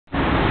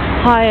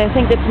Hi, I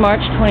think it's March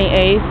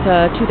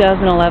 28th,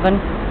 2011,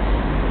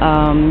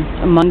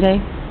 Monday.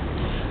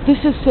 This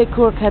is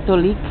Secours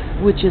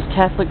Catholique, which is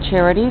Catholic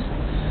Charities,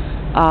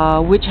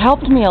 which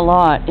helped me a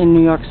lot in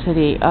New York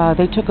City.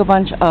 They took a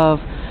bunch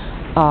of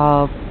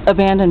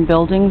abandoned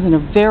buildings in a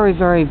very,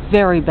 very,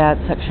 very bad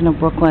section of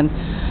Brooklyn,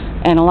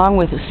 and along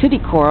with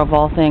Citicorp, of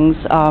all things,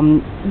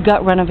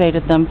 gut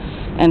renovated them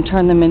and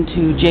turned them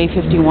into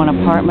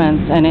J51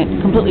 apartments, and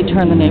it completely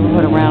turned the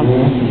neighborhood around.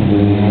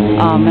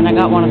 And I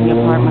got one of the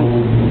apartments.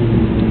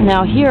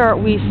 Now here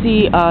we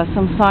see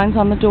some signs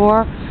on the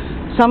door.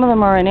 Some of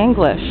them are in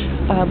English.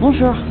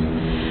 Bonjour.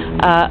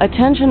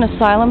 Attention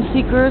asylum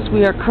seekers,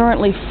 we are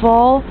currently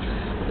full.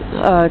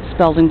 It's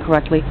spelled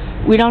incorrectly.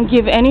 We don't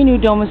give any new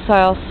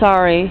domicile,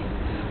 sorry.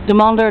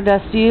 Demandeurs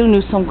d'asile,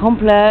 nous sommes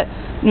complets.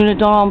 Nous ne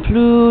donnons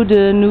plus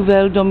de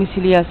nouvelles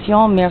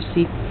domiciliations,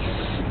 merci.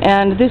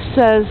 And this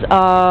says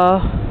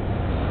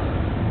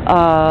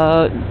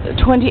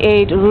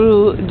 28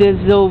 Rue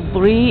des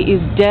Aubries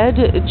is dead.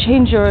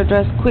 Change your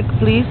address quick,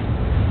 please.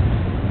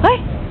 Hi.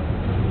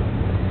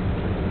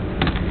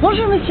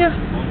 Bonjour, monsieur.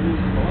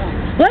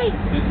 Oui.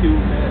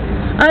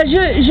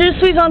 Je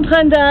suis en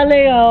train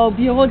d'aller au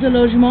bureau de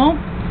logement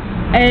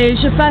et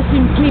je fasse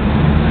une clique.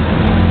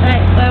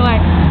 Ouais.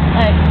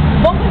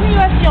 Bonne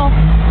continuation.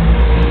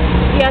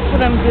 That's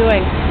what I'm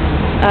doing.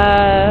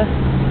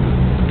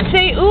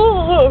 C'est où,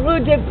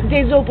 rue des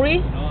Aubries?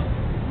 Non,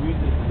 rue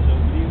des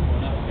Aubries, on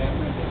a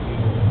fermé le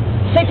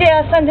bureau. C'était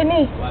à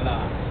Saint-Denis? Voilà.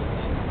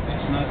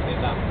 Maintenant, c'est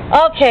là.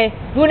 Okay.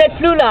 Vous n'êtes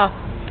plus là?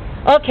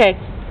 Okay.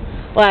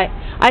 Right.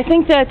 I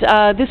think that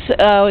this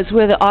is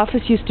where the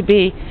office used to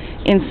be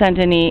in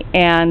Saint-Denis,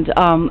 and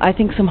I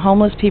think some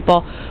homeless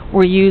people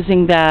were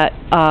using that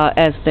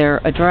as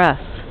their address.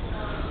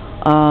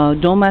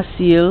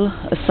 Domicile,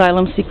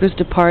 Asylum Seekers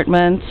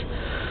Department,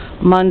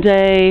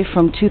 Monday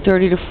from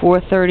 2:30 to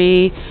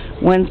 4:30,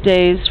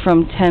 Wednesdays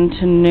from 10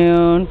 to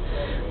noon.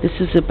 This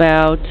is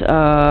about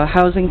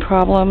housing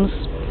problems.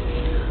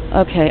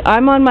 Okay,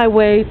 I'm on my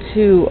way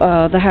to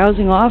the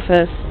housing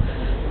office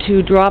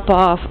to drop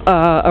off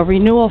a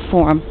renewal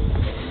form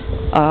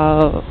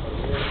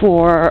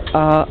for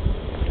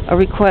a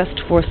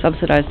request for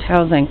subsidized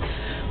housing,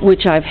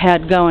 which I've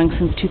had going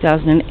since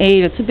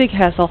 2008. It's a big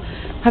hassle.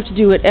 I have to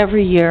do it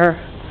every year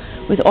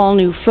with all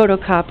new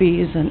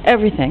photocopies and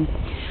everything.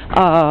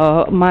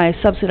 My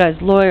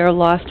subsidized lawyer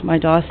lost my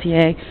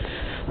dossier,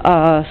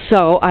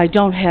 so I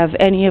don't have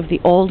any of the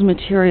old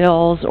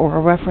materials or a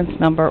reference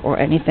number or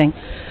anything.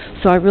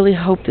 So I really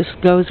hope this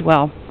goes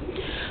well.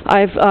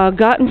 I've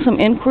gotten some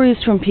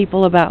inquiries from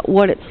people about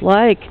what it's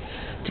like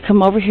to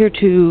come over here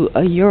to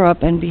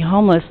Europe and be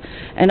homeless,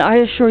 and I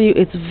assure you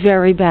it's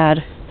very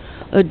bad.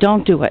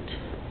 Don't do it,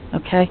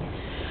 okay?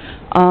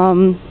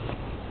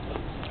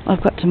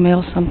 I've got to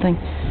mail something.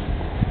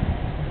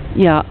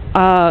 Yeah,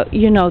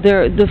 you know,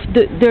 there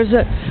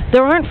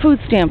aren't food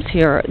stamps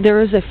here. There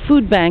is a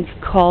food bank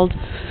called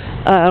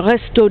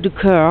Resto du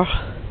Cœur,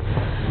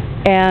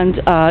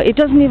 and it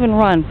doesn't even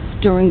run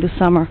during the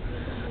summer,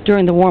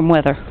 during the warm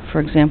weather. For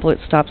example, it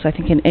stops, I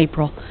think, in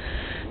April,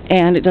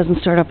 and it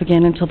doesn't start up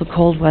again until the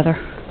cold weather.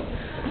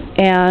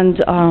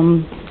 And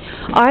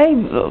I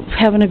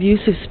have an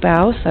abusive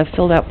spouse. I've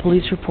filled out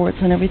police reports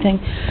and everything.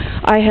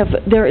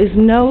 There is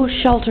no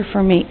shelter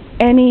for me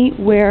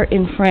anywhere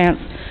in France.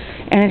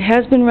 And it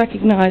has been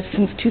recognized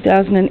since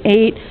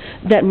 2008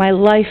 that my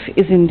life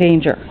is in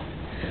danger.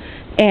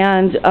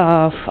 And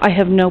I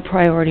have no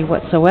priority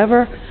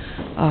whatsoever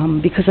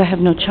because I have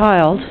no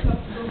child.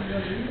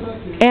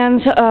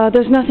 And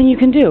there's nothing you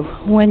can do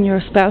when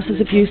your spouse is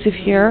abusive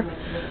here.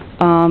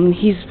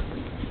 He's,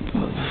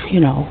 you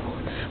know,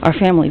 our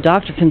family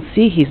doctor can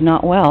see he's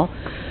not well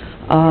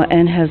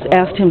and has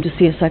asked him to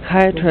see a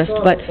psychiatrist,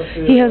 but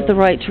he has the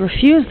right to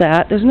refuse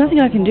that. There's nothing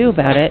I can do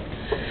about it.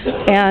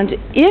 And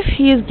if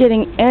he is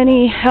getting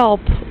any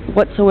help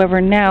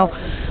whatsoever now,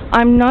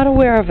 I'm not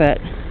aware of it,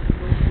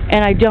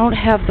 and I don't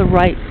have the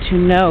right to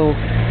know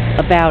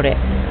about it.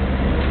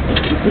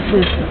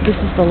 This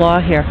is the law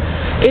here.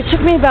 It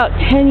took me about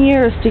 10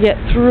 years to get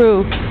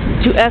through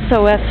to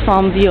SOS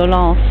Femmes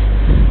Violence.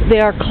 They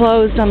are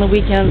closed on the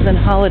weekends and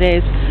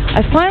holidays.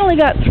 I finally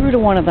got through to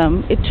one of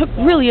them. It took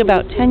really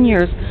about 10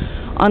 years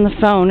on the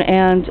phone,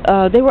 and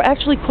they were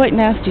actually quite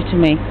nasty to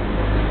me.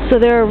 So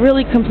they're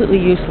really completely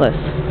useless.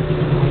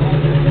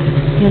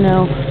 You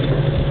know,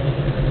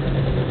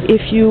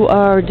 if you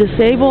are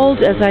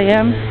disabled, as I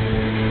am,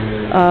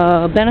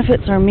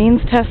 benefits are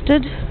means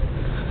tested.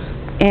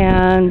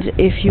 And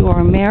if you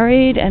are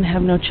married and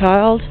have no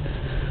child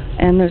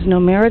and there's no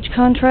marriage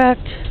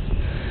contract,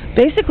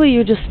 basically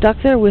you're just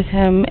stuck there with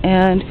him,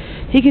 and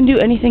he can do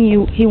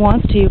anything he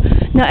wants to you.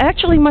 Now,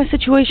 actually, my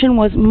situation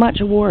was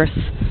much worse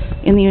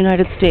in the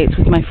United States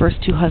with my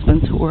first two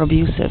husbands who were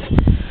abusive.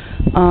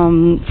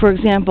 For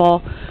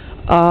example,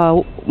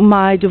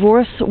 my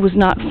divorce was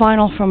not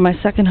final from my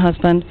second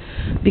husband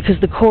because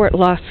the court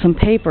lost some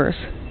papers,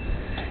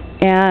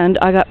 and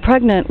I got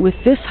pregnant with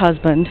this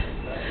husband,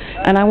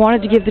 and I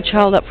wanted to give the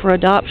child up for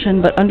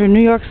adoption, but under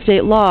New York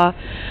state law,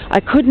 I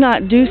could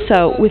not do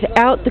so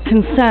without the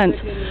consent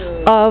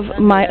of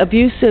my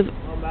abusive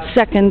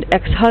second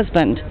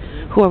ex-husband,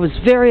 who I was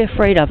very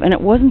afraid of, and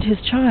it wasn't his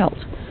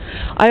child.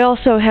 I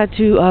also had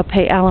to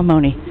pay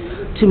alimony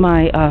to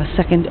my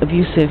second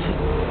abusive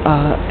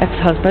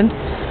ex-husband,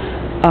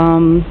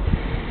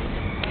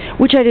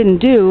 which I didn't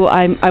do.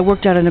 I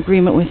worked out an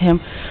agreement with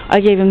him. I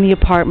gave him the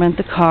apartment,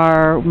 the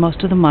car,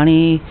 most of the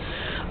money,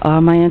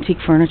 my antique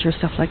furniture,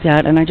 stuff like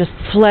that, and I just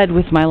fled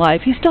with my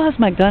life. He still has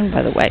my gun,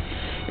 by the way.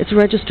 It's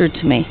registered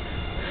to me.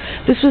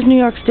 This was New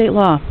York state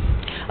law.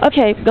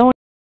 Okay, going